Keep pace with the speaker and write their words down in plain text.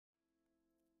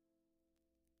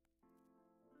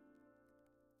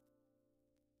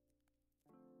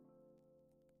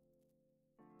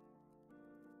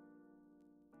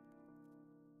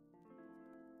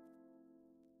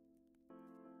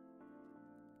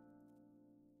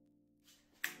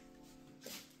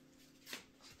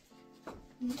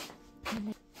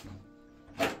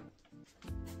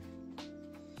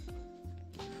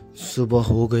सुबह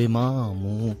हो गई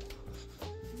मामु।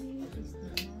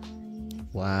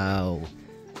 वाउ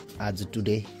आज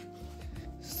टुडे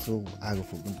सो आगो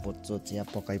फुक्नु पर्छ चिया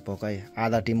पकाइ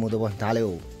आधा टिमुदो बस्न थाल्यो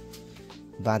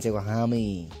बाँचेको हामी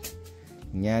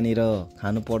यहाँनिर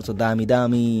खानु पर्छ दामी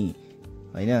दामी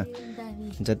हैन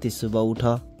जति सुबह उठ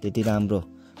त्यति राम्रो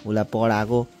उलाई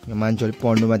पढाएको मान्छेले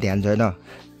पढ्नुमा ध्यान छैन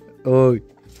ओइ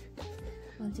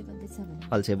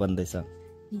अल्छे बन्दैछ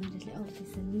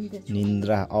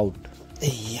निन्द्रा आउट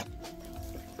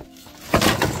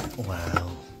वाउ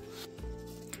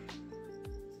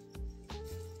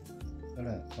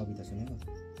एउटा कविता सुनेको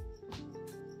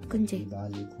कुन चाहिँ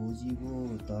बाली खोजिबो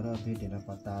तर भेटेन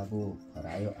पत्ताको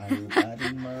हरायो आयो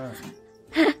बारीमा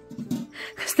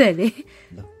कस्तो अरे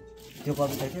त्यो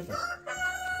कविता के त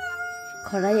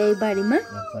खरायो बारीमा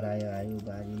खरायो आयो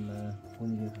बारीमा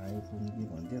कुनले खायो कुनले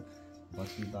भन्थ्यो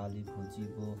बत्ती बाली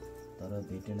खोजिबो तर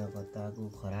भेटेन पत्ताको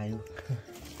खरायो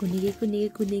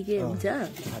कुनिगे हुन्छ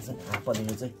आज आपाले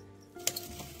चाहिँ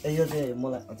यो चाहिँ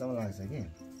मलाई अचम्म लाग्छ कि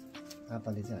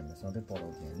आपाले चाहिँ हामीलाई सधैँ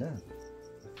पढाउँथ्यो हैन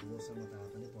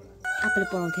आपाले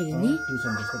पढाउँथ्यो नि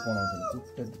ट्युसन जस्तो पढाउँथ्यो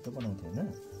टुट्टै टुट्टै पढाउँथ्यो हैन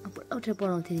उठेर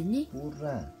पढाउँथ्यो नि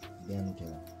पुरा बिहान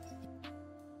उठेर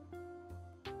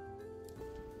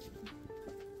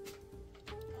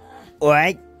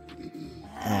ओइ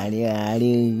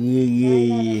आडी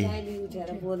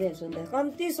बोले सुन्दा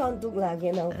कम्ती सन्तुक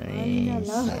लागेन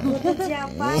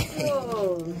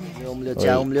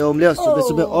ओम्ल्यो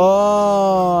सुबे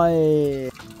ओइ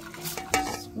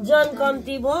जन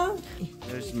कम्ती भयो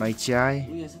Here's my chai.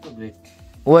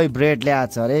 ओइ ब्रेड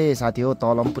ल्याछ अरे साथी हो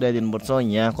तल पनि पुर्याइदिनु पर्छ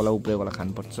यहाँ कोला उब्रेकोला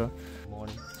खानु पर्छ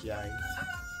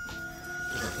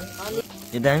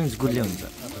यो दामी गुलियो हुन्छ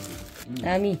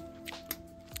हामी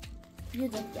यो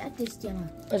त क्या टेस्टी आमा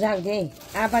राख्दे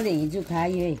आपाले हिजो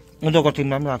खायो है म त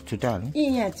कतिमा पनि राख्छु त हाल्नु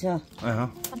यहाँ छ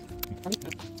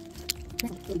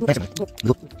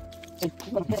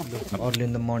अर्ली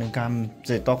इन द मर्निङ काम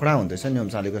चाहिँ तक्रा हुँदैछ नि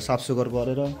सालीको साफसुग्घर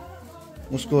गरेर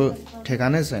उसको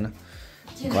ठेगानै छैन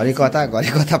घरि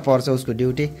कता पर्छ उसको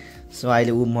ड्युटी सो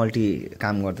अहिले ऊ मल्टी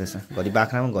काम गर्दैछ घरि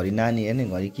बाख्रामा घरि नानी हेर्ने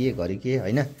घरि के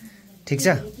होइन ठिक छ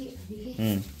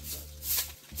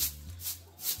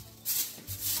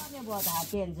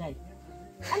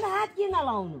हात किन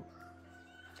लाउनु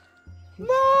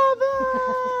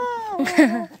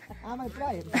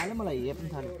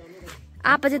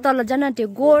आपा चाहिँ तल जान त्यो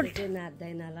गोठ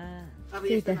नाच्दैन ला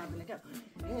त्यही त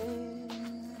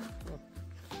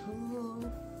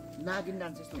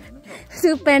सु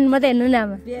प्यान्ट मात्रै हेर्नु न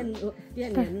आमा पेन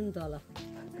हेर्नु नि तल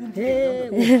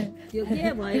त्यो के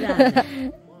भइरहेको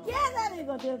के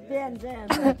गरेको त्यो पेन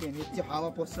चाहिँ हावा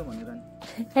पस्छ भनेर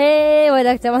हे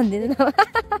भइरहेको छ भन्दिनु न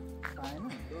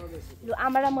लु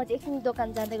आमा र म चाहिँ एकछिन दोकान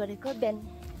जाँदै गरेको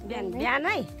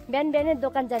बिहानै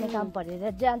दोकान जाने काम परेर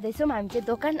जाँदैछौँ हामी चाहिँ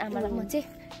दोकान आमा र म चाहिँ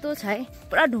त्यो छ है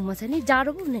पुरा धुम्म छ नि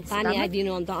जाडो पो हुने पानी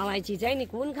आइदिनु अन्त अलैँची चाहिँ नि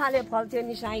कुन खाले फल्थ्यो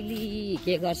नि साइली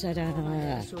के गर्छ र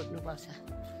सोध्नुपर्छ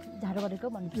झाडो गरेको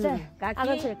भन्नुपर्छ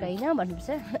आँगन छोडेको होइन भन्नुपर्छ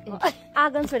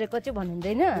आँगन छोडेको चाहिँ भन्नु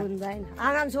हुँदैन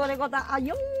आँगन छोडेको त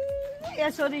आयो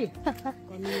यसरी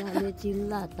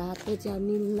चिल्ला तातो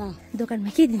चामिल्ला दोकानमा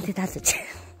के दिन्थ्यो तातो चाहिँ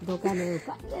दोकान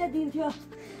कहिले दिन्थ्यो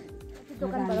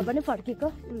दोकानबाट पनि फर्केको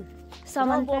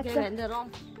सामान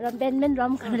र बिहान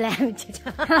रम खानु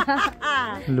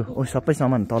ल्याएको लु ओ सबै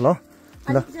सामान तल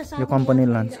ल यो कम्पनी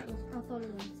लान्छ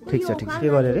ठिक छ के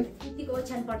गरे रे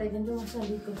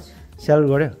सेल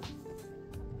गर्यो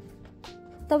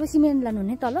तपाईँ सिमेन्ट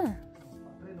लानुहुने तल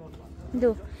दो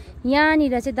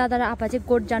यहाँनिर चाहिँ दादा र आपा चाहिँ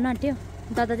गोठ जानु आँट्यो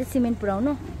दादा चाहिँ सिमेन्ट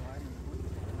पुऱ्याउनु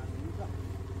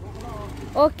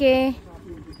ओके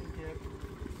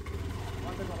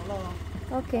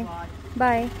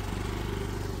बाई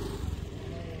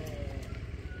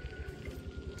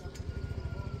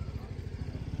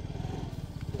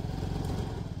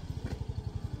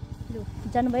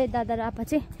जानुभयो दादा र आपा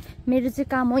चाहिँ मेरो चाहिँ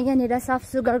काम हो यहाँनिर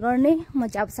साफसुग्घर गर्ने म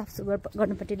चाहिँ अब साफसुग्घर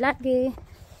गर्नुपट्टि लागेँ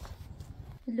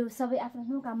लु सबै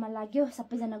आफ्नो काममा लाग्यो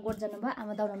सबैजना गोठ जानुभयो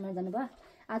आमा दाउरामा जानुभयो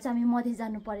आज हामी मधेस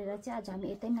जानु परेर चाहिँ आज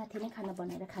हामी यतै माथि नै खाना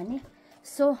बनाएर खाने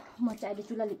सो म चाहिँ अहिले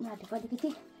चुल्हा लिप्नु आँटेको अलिकति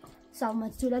सो म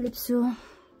चुल्हा लिप्छु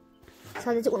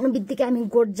सधैँ चाहिँ उड्नु बित्तिकै हामी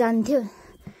गोठ जान्थ्यो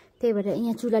त्यही भएर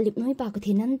यहाँ चुल्हा लिप्नै पाएको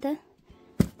थिएन नि त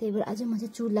त्यही भएर आज म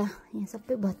चाहिँ चुल्हा यहाँ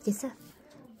सबै भत्केछ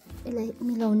यसलाई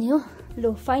मिलाउने हो लो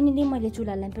फाइनली मैले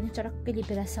चुल्हालाई पनि चटक्कै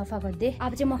लिपेर सफा गरिदिएँ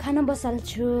अब चाहिँ म खाना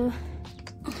बसाल्छु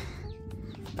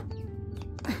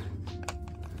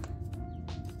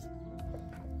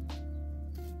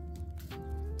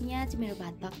यहाँ चाहिँ मेरो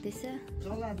भात पाक्दैछ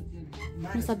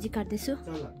म सब्जी काट्दैछु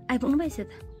आइपुग्नु भएछ त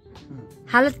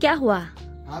हालत क्या हुआ?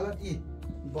 हालत यी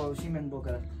सिमेन्ट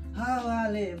बोकेर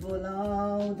हावाले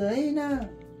बोलाउँदैन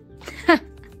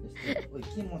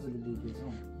के मजाले लिपेछ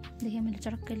देखे मैले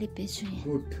चटक्कै लिपेछु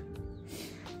good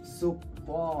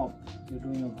super you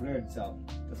doing a great जब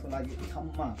त्यसको लागि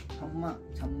छम्मा छम्मा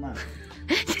छम्मा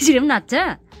त्यसरी पनि नाच्छ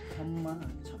छम्मा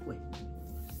छप्पै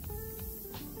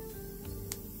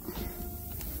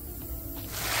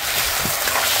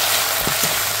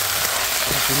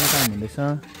कुनै काम हुँदैछ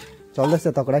चल्दैछ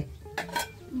तकडाई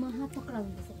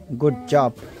गुड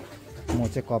जब म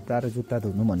चाहिँ कपडा र जुत्ता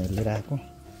धुनु भनेर लिएर आएको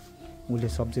उसले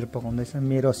सब्जी पकाउँदैछ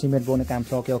मेरो सिमेन्ट बोक्ने काम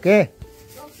सक्यो के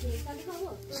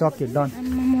सक्यो डन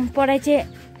पढाइ चाहिँ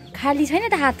खाली छैन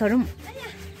त हातहरू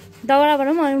दाउराबाट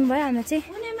पनि आउनु भयो आमा चाहिँ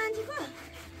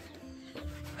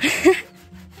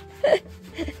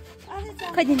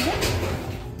खै दिन्छ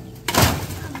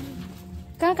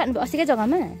कहाँ काट्नु अस्तिकै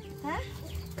जग्गामा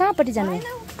कहाँपट्टि जानु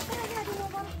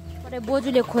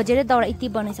बोजूले खोजेर दाउरा यति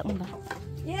बनाइसक्नु भयो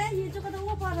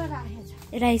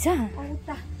रहेछ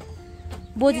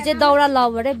बोजू चाहिँ दाउरा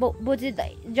लभरे बोजू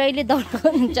जहिले दाउरा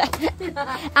हुन्छ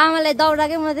आमालाई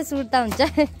दाउराकै मात्रै सुर्ता हुन्छ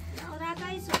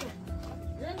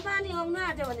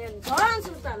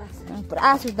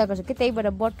पुरा सुर्ता गर्छ कि त्यहीबाट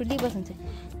बटुली बस्छ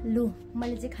लु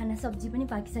मैले चाहिँ खाना सब्जी पनि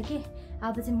पाकिसकेँ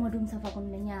अब चाहिँ म रुम सफा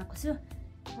गर्नु यहाँ आएको छु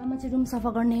आमा चाहिँ रुम सफा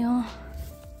गर्ने हो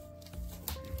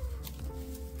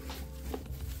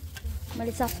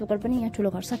मैले साफ सुग्घर पनि यहाँ ठुलो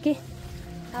घर सकेँ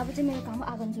अब चाहिँ मेरो काम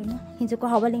आँगन छोड्नु हिजोको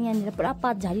हावाले यहाँनिर पुरा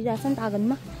पात झरिरहेछ नि त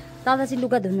आँगनमा दादा चाहिँ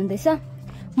लुगा धुनुहुँदैछ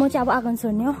म चाहिँ अब आँगन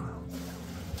छोड्ने हो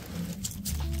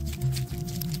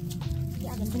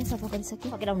आँगन पनि सफा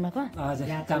गरिसकेँ सकेर उनीहरूको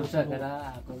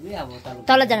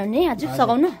तल जानु नि आज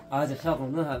सघाउनु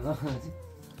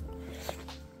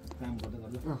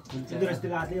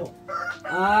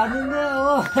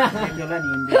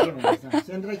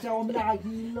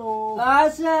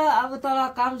अब तल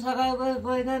काम सघाए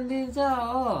गइरहनु दिन्छ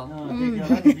हो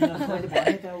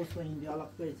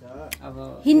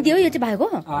हिन्दी हो यो चाहिँ भाइको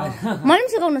मलाई पनि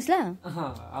सिकाउनुहोस् ल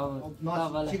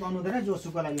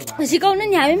सिकाउनु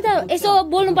नि हामी पनि त यसो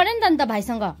बोल्नु पर्यो नि त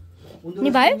भाइसँग नि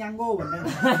भाइ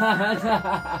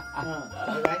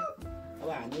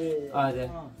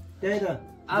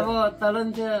अब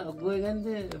तलन चाहिँ गइकन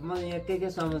चाहिँ म यहाँ के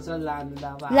समस्या लानु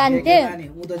लान्थे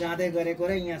उ त जाँदै गरेको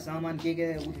र यहाँ सामान के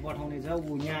पठाउने छ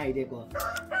उ यहाँ आइदिएको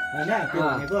हैन के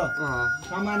भनेको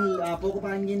सामान पोको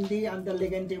पानी किन्थे अन्त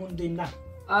लेगन्थे उन दिन्दा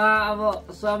अब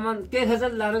सामान के खर्च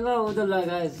लानु ग उ त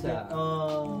लगाएछ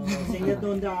सिंगे त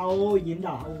अन्त आओ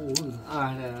हिन्दा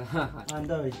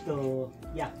अन्त यस्तो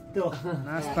या त्यो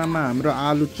नास्तामा हाम्रो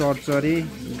आलु चरचरी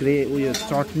ग्रे उयो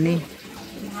चटनी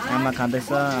आमा खाँदैछ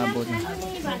बोजू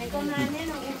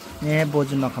ए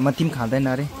बोजू नखामा तिमी खाँदैन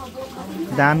अरे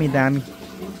दामी दामी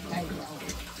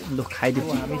लु खाइदियो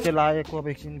हामी चाहिँ लागेको अब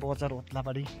एकछिन बजार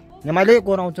ओत्लाबारी यहाँ मैले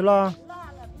कोराउँछु ल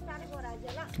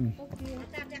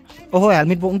ओहो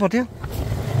हेलमेट बोक्नु पर्थ्यो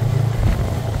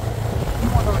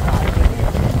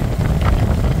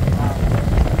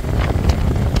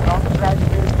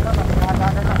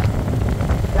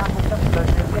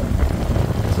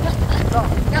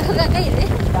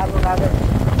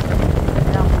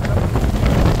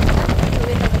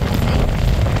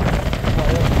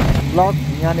ब्लग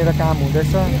यहाँनिर काम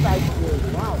हुँदैछ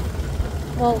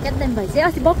दिन भइसक्यो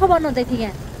अस्ति भर्खर बनाउँदै थिएँ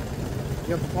यहाँ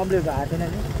यो कम्प्लिट भएको थिएन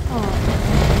नि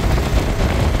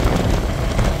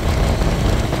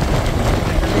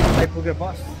आइपुग्यो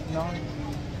बस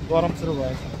गरम सुरु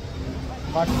भएछ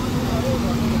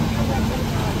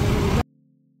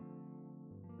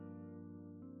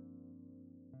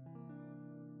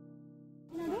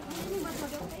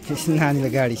नानीले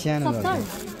गाडी सानो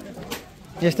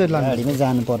यस्तो गाडीमै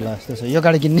जानु पर्ला जस्तो छ यो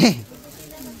गाडी किन्ने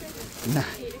न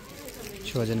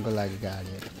छोजनको लागि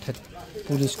गाडी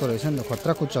पुलिसको रहेछ नि त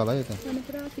खतरा कुद्छ होला यो त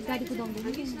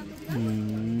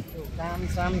काम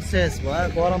साम शेष भयो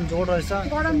गरम जोड रहेछ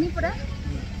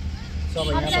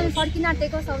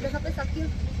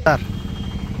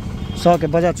सक्यो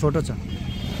बजार छोटो छ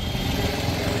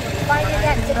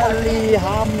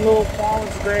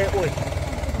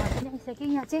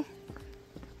यहाँ चाहिँ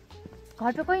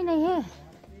घर पे कोही नै हे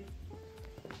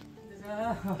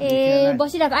ए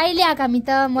बसिरहेको अहिले आएको हामी त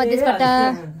मधेसबाट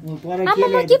आमा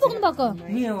म के बोक्नु भएको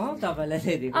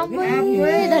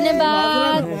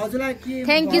धन्यवाद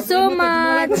थ्याङ्क यू सो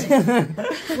मच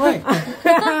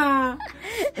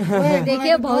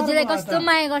देख्यो भाउजूलाई कस्तो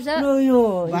माया गर्छ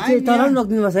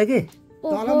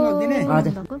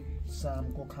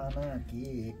शामको खाना के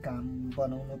काम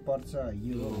बनाउनु पर्छ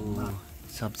यो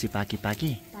सब्जी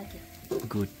पाकी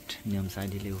गुड नियम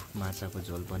साइडीले माछाको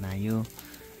झोल बनायो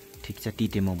ठिक छ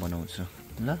तिते म बनाउँछु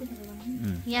ल।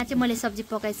 यहाँ चाहिँ मैले सब्जी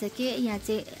पकाइसकेँ। यहाँ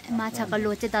चाहिँ माछाको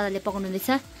लो चाहिँ दादाले पकाउनु हुँदैछ।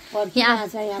 यहाँ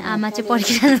आमा चाहिँ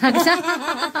पर्खिरहनु भएको छ।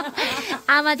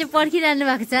 आमा चाहिँ पर्खिरहनु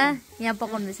भएको छ। यहाँ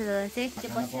पकाउनु हुँदैछ दादा चाहिँ।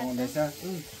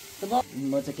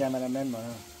 म चाहिँ क्यामेराम्यान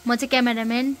भनौँ। म चाहिँ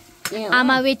क्यामेराम्यान।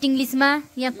 आमा वेटिङ लिस्टमा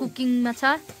यहाँ कुकिङमा छ।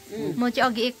 म चाहिँ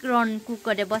अघि एक राउन्ड कुक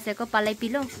गरेर बसेको पालै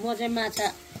पिलो। म चाहिँ माछा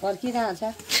पर्खिरहेछ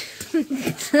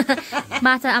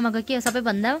माछा आमाको के हो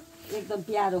सबैभन्दा एकदम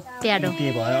प्यारो प्यारो।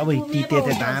 के भयो अब तिते त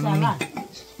दामी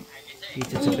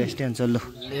तिते चाहिँ बेस्टै हुन्छ। ल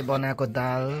बनाएको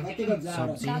दाल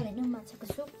सब्जी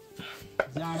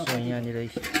यहाँनिर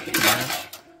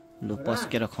लु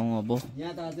पस्केर खाउँ अब।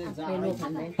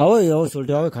 अब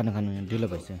सोल्टी अब खानु ढिलो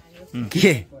भइसक्यो।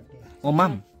 के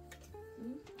ओमाम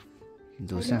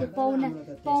डोसा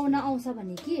पाहुना आउँछ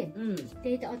भने कि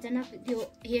त्यही त अचानक त्यो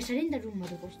हेर्छ अरे नि त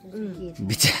रुमहरू कस्तो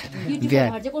छ युट्युबको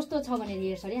घर चाहिँ कस्तो छ भनेर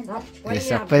हेर्छ अरे नि त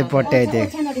सबै पठाइदिए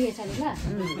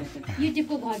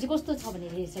युट्युबको घर चाहिँ कस्तो छ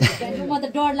भनेर हेर्छ म त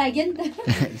डर लाग्यो नि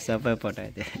त सबै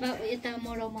पठाइदिए। यता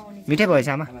मराउमा आउने मिठै भएछ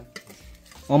आमा।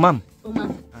 ओमाम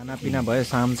खानापिना भयो।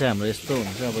 शाम चाहिँ हाम्रो यस्तो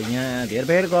हुन्छ अब यहाँ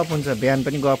धेर गफ हुन्छ। बिहान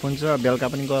पनि गफ हुन्छ बेलुका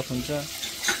पनि गफ हुन्छ।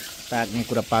 पाक्ने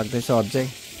कुरा पाक्दैछ अझै।